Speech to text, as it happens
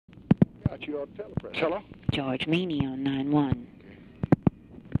thought you ought to tell the president. Hello? George Meany on 9-1.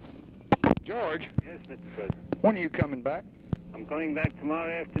 George? Yes, Mr. President. When are you coming back? I'm coming back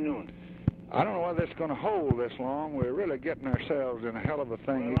tomorrow afternoon. I don't know whether it's going to hold this long. We're really getting ourselves in a hell of a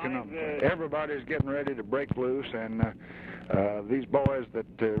thing Well, economically. Everybody's getting ready to break loose, and these boys that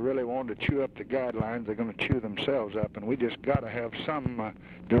really want to chew up the guidelines, they're going to chew themselves up, and we just got to have some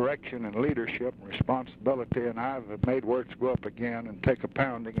direction and leadership and responsibility, and I've made works go up again and take a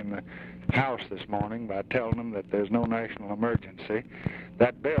pounding in the House this morning by telling them that there's no national emergency.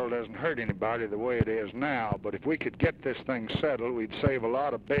 That bill doesn't hurt anybody the way it is now, but if we could get this thing settled, we'd save a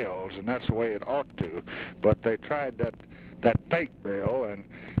lot of bills, and that's the way it ought to. But they tried that fake bill, and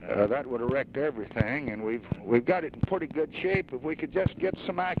that would have wrecked everything, and we've got it in pretty good shape if we could just get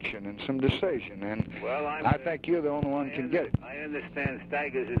some action and some decision, and well, I think you're the only one who can get it. I understand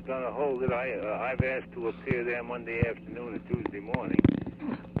Staggers is going to hold it. I've asked to appear there Monday afternoon and Tuesday morning,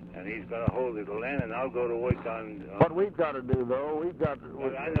 and he's going to hold it till then, and I'll go to work on... What we've got to do, though,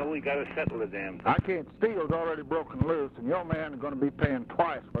 Well, I know we got to settle the damn thing. I can't. Steel's already broken loose, and your men are going to be paying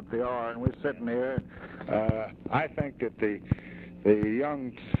twice what they are, and we're sitting here. I think that the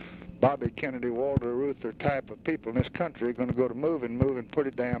young Bobby Kennedy, Walter Reuther type of people in this country are going to go to moving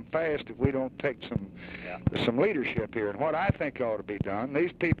pretty damn fast if we don't take some leadership here. And what I think ought to be done,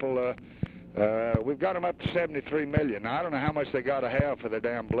 these people... we've got them up to 73 million. Now, I don't know how much they got to have for their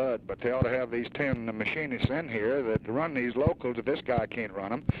damn blood, but they ought to have these 10 machinists in here that run these locals. If this guy can't run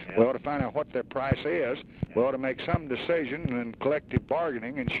them, we ought to find out what their price is. We ought to make some decision in collective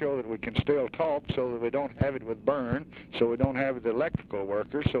bargaining and show that we can still talk, so that we don't have it with Byrne, so we don't have it with the electrical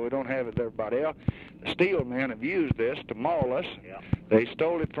workers, so we don't have it with everybody else. The steel men have used this to maul us. They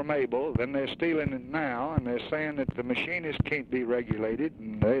stole it from Abel, then they're stealing it now, and they're saying that the machinists can't be regulated,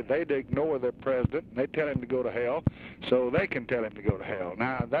 and they ignore their president, and they tell him to go to hell, so they can tell him to go to hell.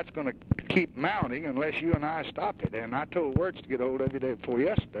 Now, that's going to keep mounting unless you and I stop it, and I told Wirtz to get hold of you day before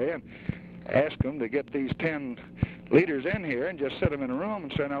yesterday and ask them to get these 10 leaders in here and just sit them in a room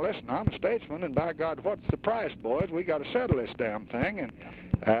and say, now listen, I'm a statesman, and by God, what's the price, boys? We got to settle this damn thing, and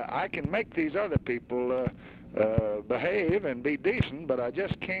I can make these other people behave and be decent, but I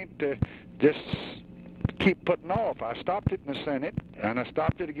just can't just keep putting off. I stopped it in the Senate, and I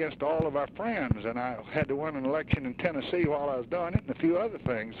stopped it against all of our friends, and I had to win an election in Tennessee while I was doing it, and a few other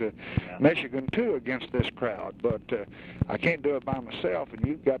things, Michigan too, against this crowd. But I can't do it by myself, and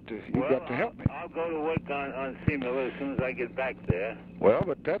you've got to help me. I'll go to work on Siemiller as soon as I get back there. Well,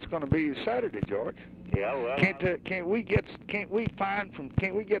 but that's going to be Saturday, George. Yeah, well. Can't we get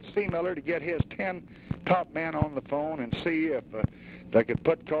Siemiller to get his 10 top men on the phone and see if they could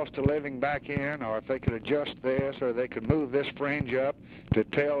put cost of living back in, or if they could adjust this, or they could move this fringe up, to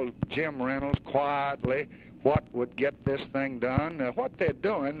tell Jim Reynolds quietly what would get this thing done. What they're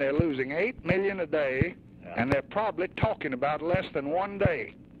doing, they're losing $8 million a day, and they're probably talking about less than 1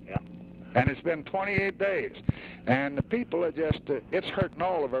 day. And it's been 28 days. And the people are just, it's hurting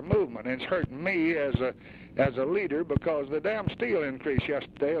all of our movement. And it's hurting me as a leader, because the damn steel increase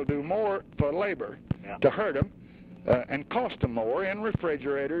yesterday will do more for labor to hurt them and cost them more in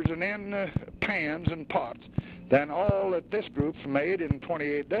refrigerators and in pans and pots than all that this group's made in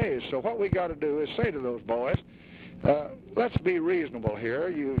 28 days. So what we got to do is say to those boys, let's be reasonable here.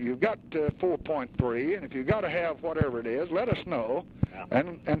 You've got 4.3, and if you've got to have whatever it is, let us know,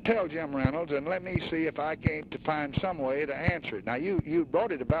 and tell Jim Reynolds, and let me see if I can't find some way to answer it. Now, you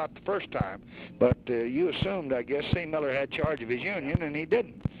brought it about the first time, but you assumed, I guess, Siemiller had charge of his union, and he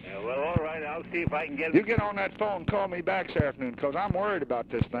didn't. Yeah, well, all right, I'll see if I can get it. You get on that phone and call me back this afternoon, because I'm worried about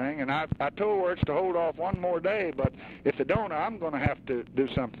this thing, and I told Wirtz to hold off one more day, but if they don't, I'm going to have to do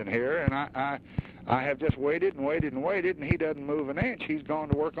something here, and I have just waited and waited and waited, and he doesn't move an inch. He's going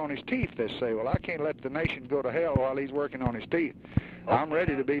to work on his teeth, they say. Well, I can't let the nation go to hell while he's working on his teeth. Okay, I'm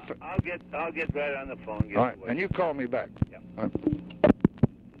ready to be... I'll get right on the phone. All right, and you call me back. Yeah. All right.